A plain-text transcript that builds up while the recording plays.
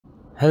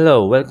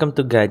Hello, welcome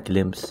to Guide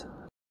Glimpse.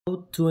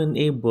 How to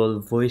enable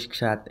voice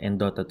chat in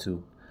Dota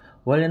 2.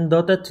 While in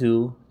Dota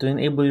 2, to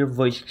enable your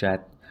voice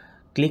chat,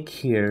 click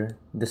here,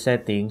 the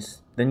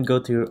settings, then go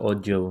to your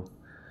audio.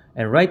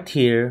 And right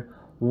here,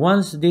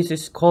 once this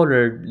is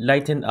colored,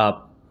 lighten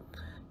up,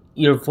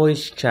 your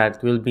voice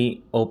chat will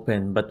be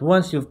open. But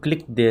once you've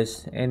clicked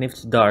this and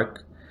it's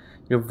dark,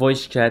 your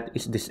voice chat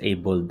is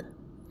disabled.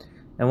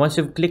 And once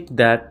you've clicked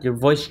that, your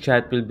voice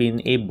chat will be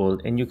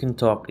enabled and you can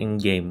talk in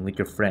game with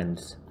your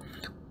friends.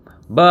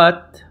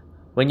 But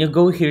when you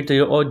go here to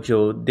your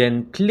audio,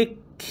 then click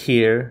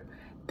here,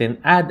 then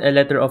add a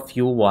letter of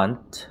you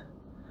want.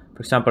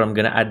 For example, I'm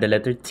gonna add the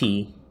letter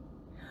T.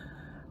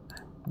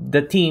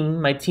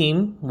 My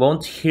team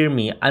won't hear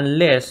me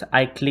unless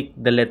I click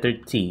the letter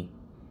T,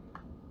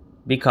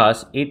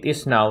 because it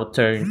is now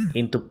turned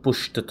into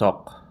push to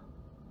talk.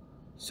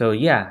 So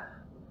yeah,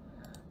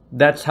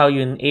 that's how you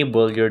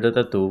enable your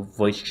Dota 2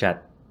 voice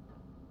chat.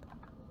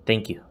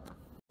 Thank you.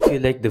 If you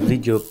like the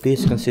video,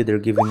 please consider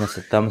giving us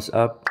a thumbs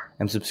up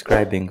and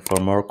subscribing for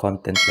more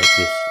content like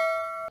this.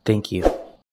 Thank you.